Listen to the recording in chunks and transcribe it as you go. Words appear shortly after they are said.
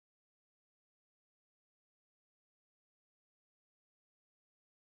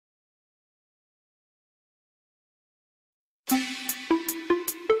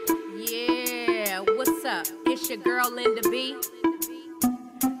it's your girl Linda B.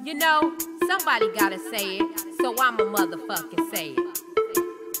 You know, somebody gotta say it, so I'ma motherfucking say it.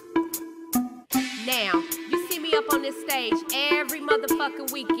 Now, you see me up on this stage every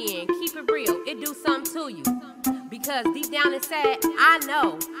motherfucking weekend. Keep it real, it do something to you. Because deep down inside, I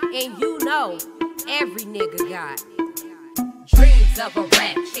know, and you know, every nigga got dreams of a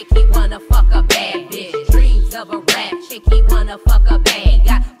rap chick, he wanna fuck a bad bitch. Dreams of a rap chick, he wanna fuck a bad. He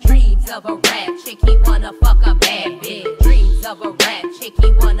got dreams of a rap chick, he wanna fuck a bad bitch. Dreams of a rap chick,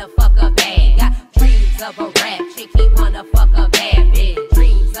 he wanna fuck a bad. He got dreams of a rap chick, he wanna fuck a bad bitch.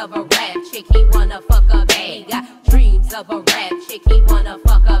 Dreams of a rap chick, he wanna fuck a bad. He got dreams of a rap chick, he wanna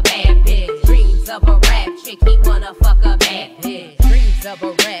fuck a bad bitch. Dreams of a rap chick, he wanna fuck a bad bitch. Dreams of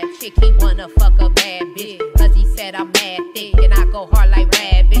a rap chick, he wanna fuck a bad bitch. Cause he said I'm mad thick and I go hard like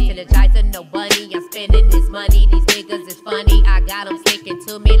rabbits. Energizing no bunny, I'm spending this money. These niggas is funny, I got them sticking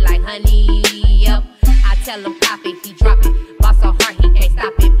to me like honey. Yep, I tell him pop it, he drop it. Boss so hard he can't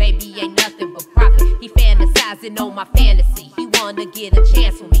stop it, baby ain't nothing but profit. He fantasizing on my fantasy, he wanna get a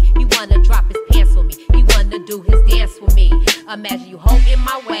chance with me. He wanna drop his pants with me, he wanna do his dance with me. Imagine you holding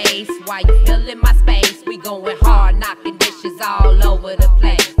my waist while you filling my space. We going hard, knocking dishes all over the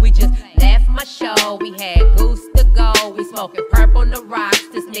place. We just left my show, we had goose to go. We smoking purple on the rocks,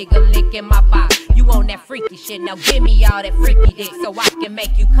 this nigga licking my box. You on that freaky shit, now give me all that freaky dick so I can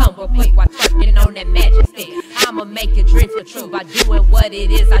make you come real quick while twerking on that magic stick. I'ma make your dreams come true by doing what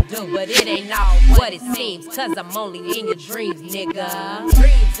it is I do, but it ain't all what it seems, cause I'm only in your dreams, nigga.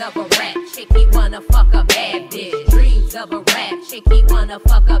 Dreams of a rap chick, he wanna fuck a bad bitch. Dreams of a rap chick, he wanna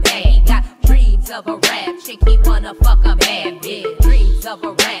fuck a bad. He got dreams of a rap chick, he wanna fuck a bad bitch. Dreams of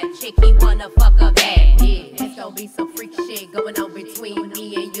a rap chick, he wanna fuck a bad bitch. There's gonna be some freak shit going on between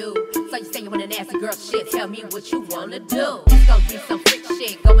me and you. So you say you wanna nasty girl shit, tell me what you wanna do. There's gonna be some freak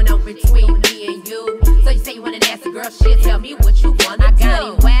shit going on between me and you. So you say you wanna nasty girl shit, tell me what you wanna do. I got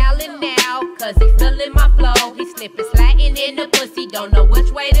him wildin' now, cause he feeling my flow. He slippin' sliding in the pussy, don't know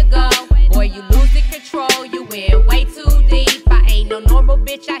which way to go. Boy, you losing control, you in way too deep. I ain't no normal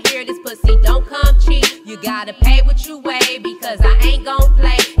bitch, I hear this pussy don't come cheap. You gotta pay what you weigh, because I ain't gon'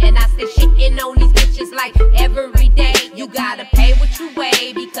 play. And I stay shitting on these bitches like every day. You gotta pay what you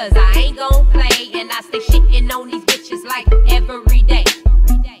weigh, because I ain't gon' play. And I stay shitting on these bitches like every day.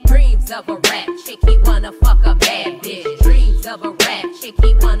 Dreams of a rap chick, he wanna fuck a bad bitch. Dreams of a rap chick,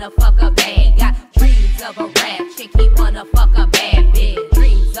 he wanna fuck a bad. He got dreams of a rap chick, he wanna fuck a bad bitch.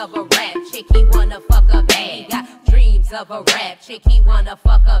 Dreams of a rap chick, he wanna fuck a bad. He got dreams of a rap chick, he wanna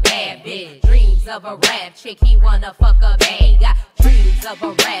fuck a bad bitch. Dreams of a rap chick, he wanna fuck a bad. He got dreams of a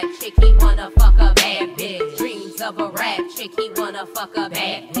rap chick, he wanna fuck a bad bitch. Dreams of a rap chick, he wanna fuck a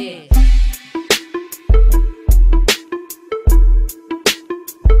bad bitch.